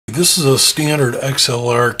This is a standard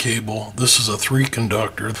XLR cable. This is a 3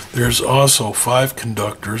 conductor. There's also 5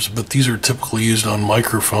 conductors, but these are typically used on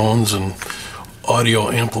microphones and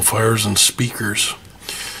audio amplifiers and speakers.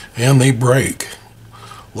 And they break.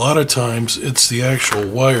 A lot of times it's the actual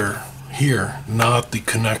wire here, not the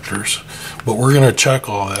connectors. But we're going to check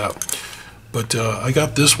all that. But I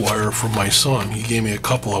got this wire from my son. He gave me a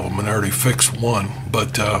couple of them and I already fixed one.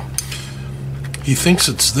 But he thinks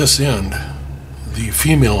it's this end, the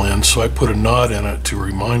female end, so I put a knot in it to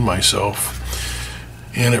remind myself.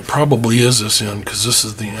 And it probably is this end, because this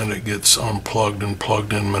is the end it gets unplugged and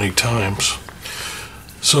plugged in many times.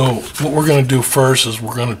 So what we're going to do first is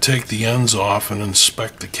we're going to take the ends off and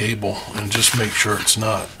inspect the cable and just make sure it's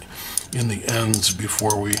not in the ends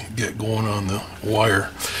before we get going on the wire.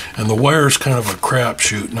 And the wire is kind of a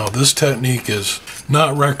crapshoot. Now this technique is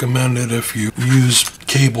not recommended if you use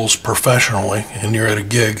cables professionally and you're at a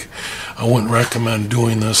gig. I wouldn't recommend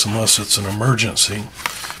doing this unless it's an emergency.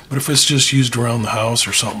 But if it's just used around the house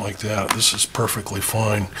or something like that, this is perfectly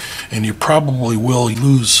fine. And you probably will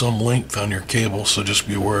lose some length on your cable, so just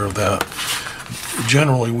be aware of that.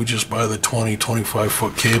 Generally, we just buy the 20-25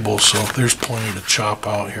 foot cable, so there's plenty to chop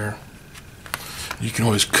out here. You can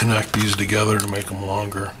always connect these together to make them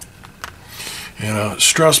longer. And a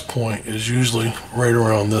stress point is usually right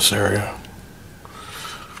around this area.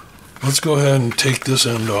 Let's go ahead and take this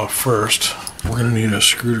end off first. We're going to need a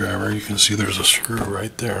screwdriver. You can see there's a screw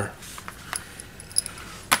right there.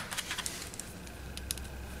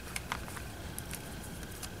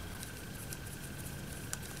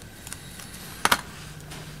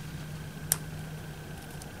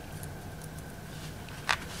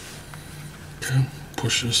 Okay,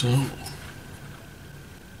 push this out.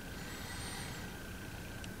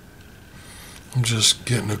 I'm just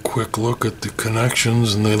getting a quick look at the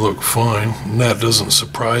connections and they look fine. And that doesn't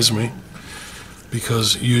surprise me,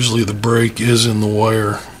 because usually the break is in the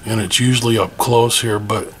wire and it's usually up close here,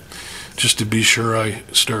 but just to be sure I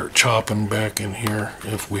start chopping back in here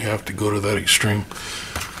if we have to go to that extreme.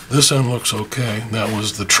 This end looks okay. That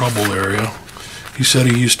was the trouble area. He said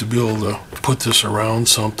he used to be able to put this around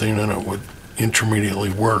something and it would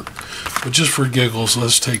intermediately work. But just for giggles,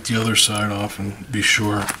 let's take the other side off and be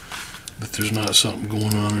sure that there's not something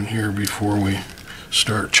going on in here before we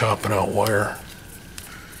start chopping out wire.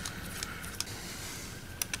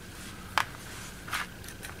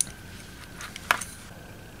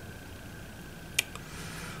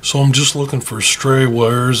 So I'm just looking for stray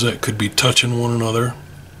wires that could be touching one another.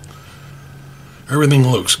 Everything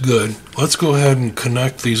looks good. Let's go ahead and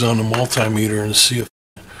connect these on the multimeter and see if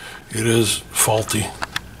it is faulty.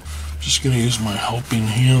 Just going to use my helping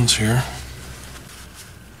hands here.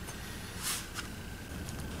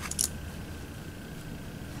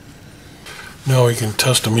 Now we can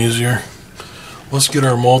test them easier. Let's get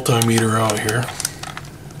our multimeter out here.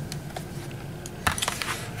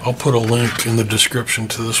 I'll put a link in the description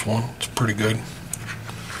to this one. It's pretty good.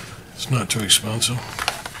 It's not too expensive.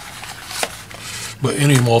 But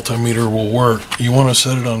any multimeter will work. You want to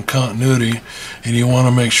set it on continuity, and you want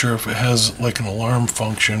to make sure if it has like an alarm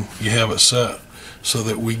function, you have it set so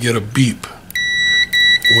that we get a beep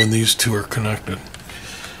when these two are connected.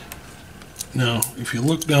 Now, if you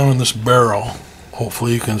look down in this barrel,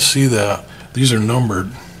 hopefully you can see that these are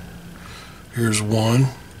numbered. Here's 1.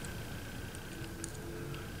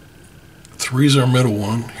 3's our middle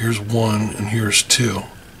one. Here's 1, and here's 2.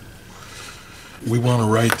 We want to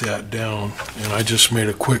write that down, and I just made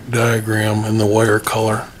a quick diagram in the wire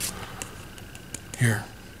color here.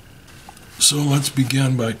 So let's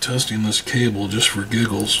begin by testing this cable just for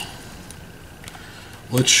giggles.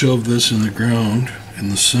 Let's shove this in the ground in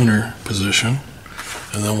the center position,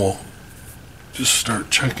 and then we'll just start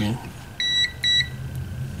checking.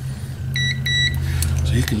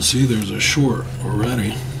 So you can see there's a short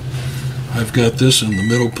already. I've got this in the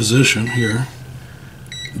middle position here.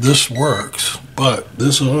 This works, but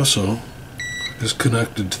this also is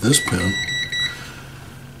connected to this pin.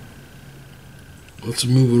 Let's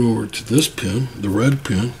move it over to this pin, the red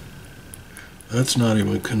pin. That's not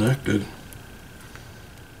even connected.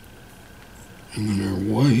 And then our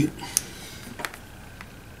white.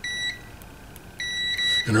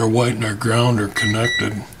 And our white and our ground are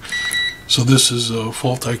connected. So this is a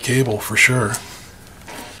faulty cable for sure.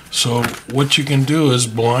 So what you can do is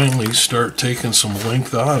blindly start taking some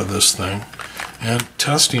length out of this thing and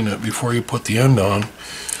testing it before you put the end on.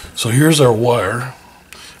 So here's our wire.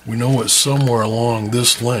 We know it's somewhere along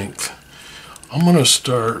this length. I'm going to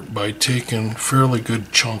start by taking a fairly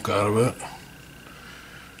good chunk out of it.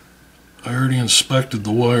 I already inspected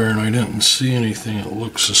the wire and I didn't see anything that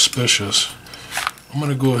looked suspicious. I'm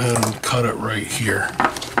going to go ahead and cut it right here.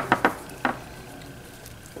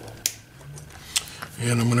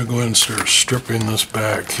 And I'm going to go ahead and start stripping this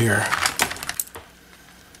back here.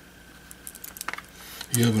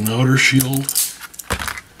 You have an outer shield,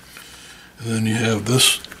 and then you have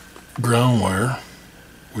this ground wire,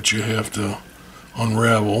 which you have to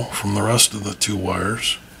unravel from the rest of the two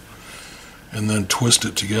wires, and then twist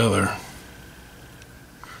it together.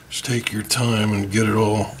 Just take your time and get it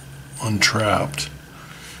all untrapped.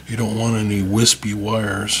 You don't want any wispy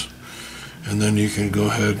wires, and then you can go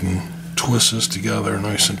ahead and twist this together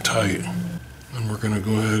nice and tight. And we're going to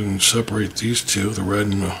go ahead and separate these two, the red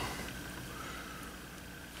and the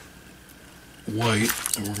white,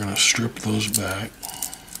 and we're going to strip those back.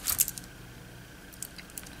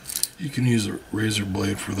 You can use a razor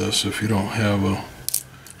blade for this if you don't have a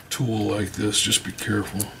tool like this. Just be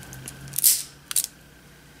careful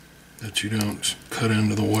that you don't cut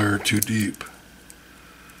into the wire too deep.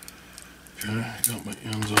 Okay, got my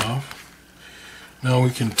ends off. Now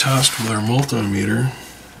we can test with our multimeter.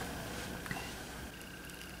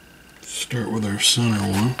 Start with our center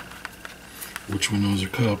one, which we know is a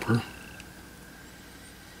copper.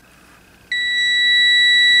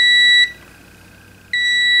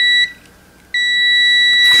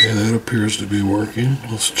 Okay, that appears to be working.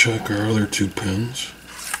 Let's check our other two pins.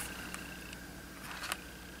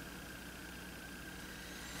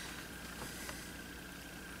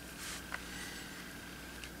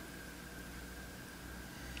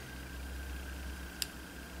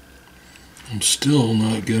 I'm still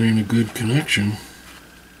not getting a good connection.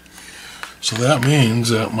 So that means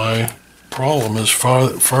that my problem is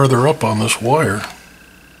farther up on this wire.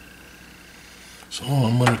 So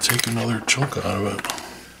I'm going to take another chunk out of it.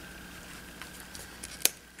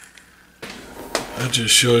 That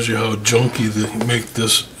just shows you how junky they make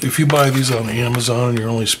this. If you buy these on Amazon and you're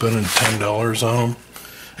only spending $10 on them,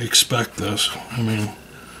 expect this. I mean,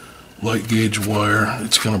 light gauge wire,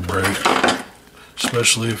 it's going to break.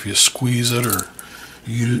 Especially if you squeeze it or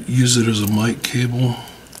you use it as a mic cable,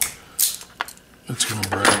 it's going to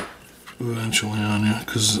break eventually on you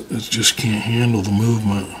because it just can't handle the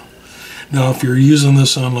movement. Now if you're using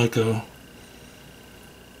this on like a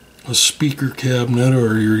speaker cabinet,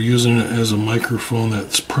 or you're using it as a microphone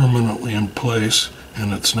that's permanently in place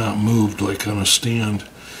and it's not moved like on a stand,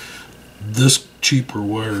 this cheaper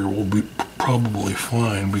wire will be probably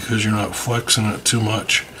fine because you're not flexing it too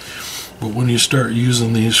much. But when you start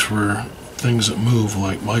using these for things that move,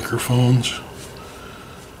 like microphones,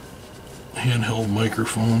 handheld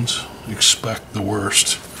microphones, expect the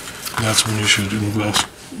worst. That's when you should invest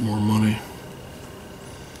more money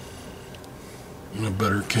in a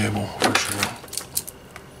better cable, for sure.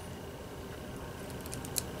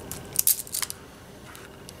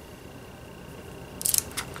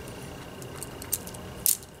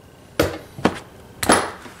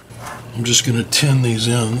 I'm just going to tin these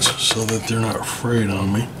ends so that they're not frayed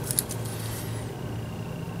on me.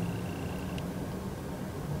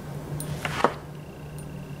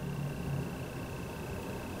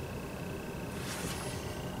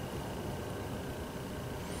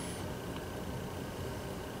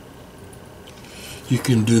 You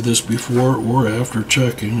can do this before or after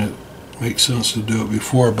checking. It makes sense to do it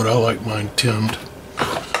before, but I like mine tinned.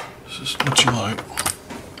 This is what you like.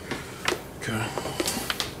 Okay.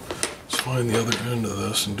 Find the other end of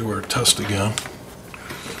this and do our test again.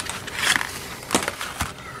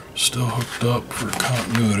 Still hooked up for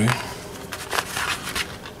continuity.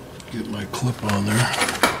 Get my clip on there.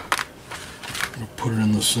 I'll put it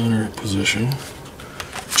in the center position.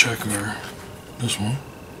 Check this one.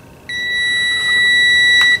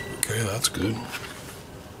 Okay, that's good.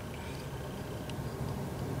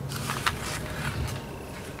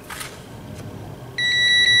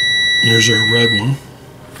 There's our red one.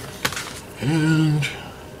 And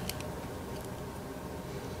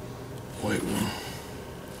white one.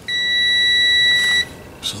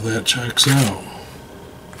 So that checks out.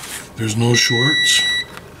 There's no shorts.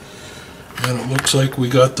 And it looks like we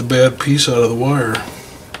got the bad piece out of the wire.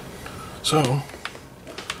 So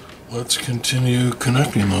let's continue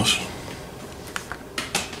connecting this.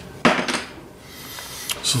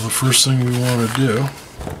 So the first thing we want to do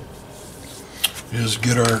is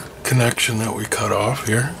get our connection that we cut off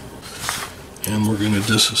here. And we're going to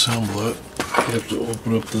disassemble it. You have to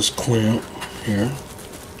open up this clamp here.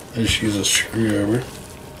 Just use a screwdriver.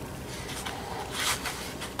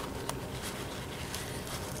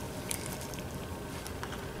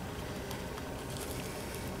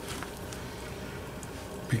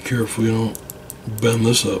 Be careful you don't bend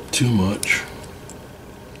this up too much.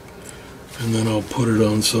 And then I'll put it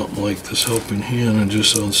on something like this helping hand and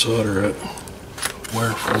just unsolder it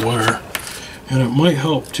wire for wire. And it might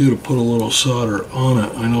help too to put a little solder on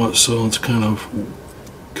it. I know it sounds kind of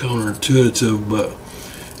counterintuitive, but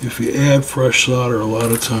if you add fresh solder, a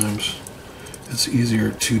lot of times it's easier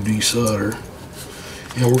to desolder.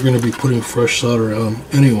 And we're going to be putting fresh solder on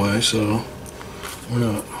anyway, so we're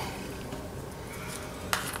not.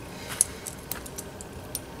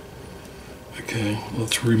 Okay,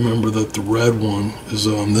 let's remember that the red one is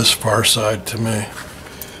on this far side to me.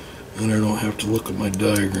 And I don't have to look at my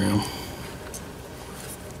diagram.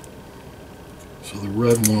 So the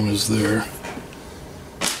red one is there.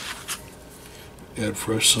 Add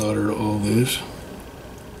fresh solder to all these.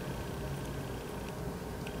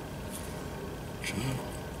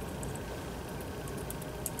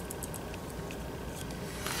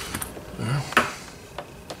 There.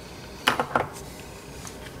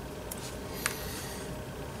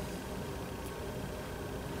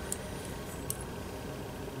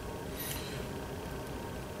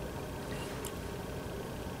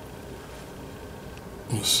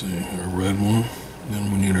 Let's see, our red one,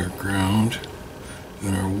 then we need our ground,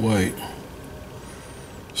 then our white,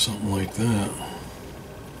 something like that.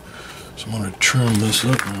 So I'm going to trim this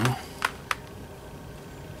up now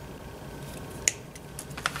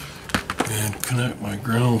and connect my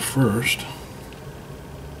ground first.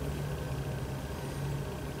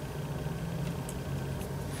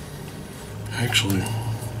 Actually,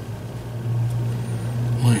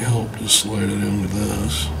 might help to slide it into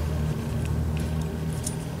this.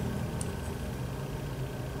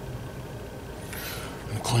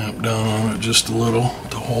 Clamp down on it just a little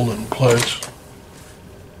to hold it in place.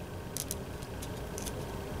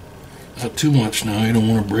 Not too much now, you don't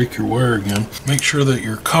want to break your wire again. Make sure that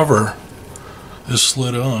your cover is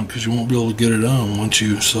slid on because you won't be able to get it on once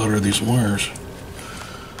you solder these wires.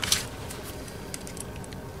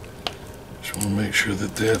 Just want to make sure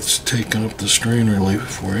that that's taking up the strain relief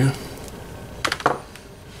for you.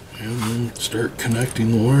 And then start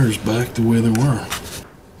connecting the wires back the way they were.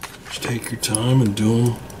 Just take your time and do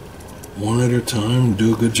them one at a time and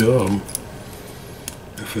do a good job.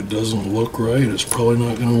 If it doesn't look right, it's probably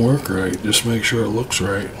not going to work right. Just make sure it looks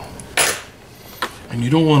right. And you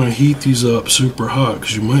don't want to heat these up super hot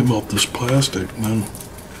because you might melt this plastic and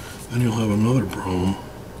then you'll have another problem.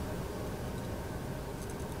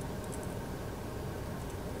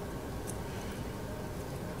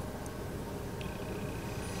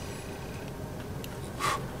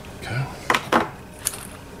 Okay.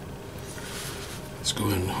 Let's go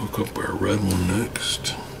ahead and hook up our red one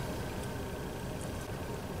next.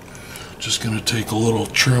 Just going to take a little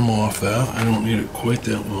trim off that. I don't need it quite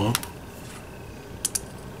that long.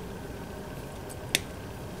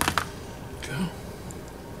 Okay.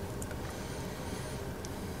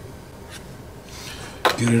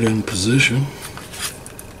 Get it in position.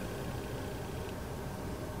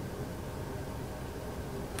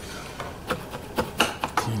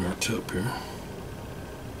 Clean our tip here.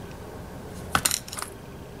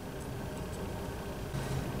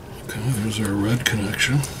 Okay, there's our red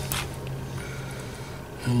connection.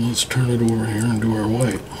 And let's turn it over here and do our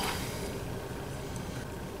white.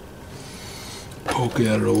 Poke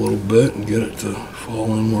at it a little bit and get it to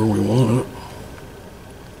fall in where we want it.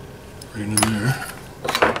 Right in there.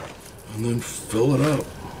 And then fill it up.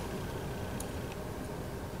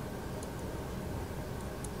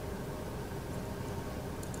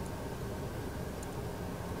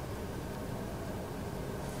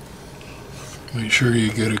 Make sure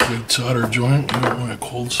you get a good solder joint. You don't want a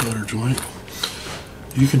cold solder joint.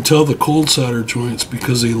 You can tell the cold solder joints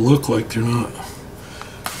because they look like they're not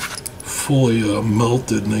fully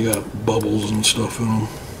melted and they got bubbles and stuff in them.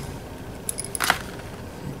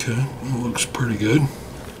 Okay, that looks pretty good.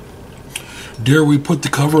 Dare we put the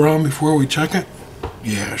cover on before we check it?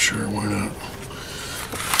 Yeah, sure, why not?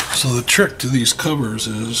 So the trick to these covers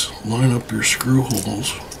is line up your screw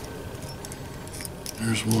holes.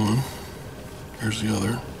 There's one. There's the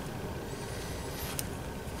other.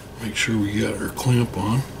 Make sure we got our clamp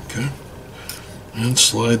on, okay? And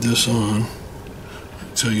slide this on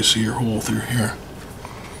until you see your hole through here.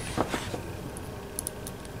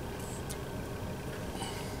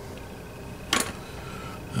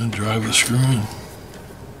 And drive the screw in.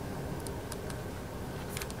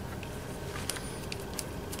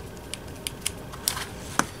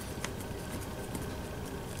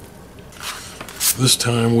 This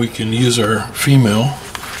time we can use our female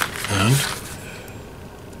end.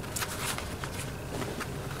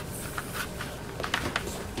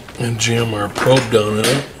 And jam our probe down in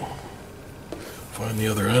it. Find the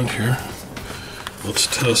other end here. Let's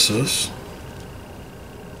test this.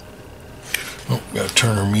 Oh, gotta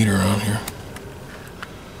turn our meter on here.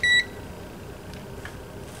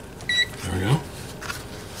 There we go.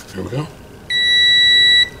 There we go.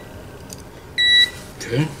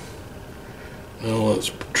 Okay. Now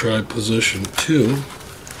let's try position 2.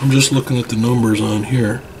 I'm just looking at the numbers on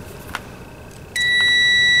here.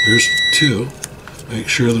 There's 2. Make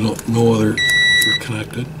sure that no other are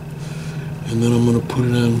connected. And then I'm going to put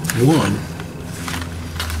it in 1.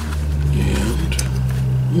 And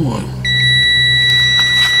 1.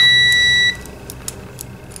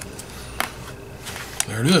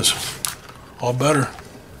 There it is. All better.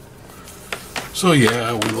 So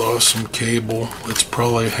yeah, we lost some cable. It's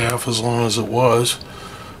probably half as long as it was,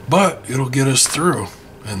 but it'll get us through,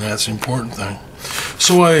 and that's the important thing.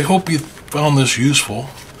 So I hope you found this useful.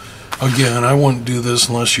 Again, I wouldn't do this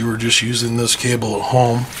unless you were just using this cable at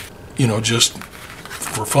home, you know, just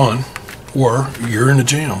for fun, or you're in a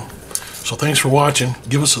jam. So thanks for watching.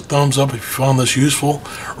 Give us a thumbs up if you found this useful.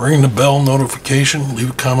 Ring the bell notification. Leave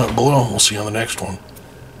a comment below. We'll see you on the next one.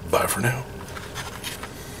 Bye for now.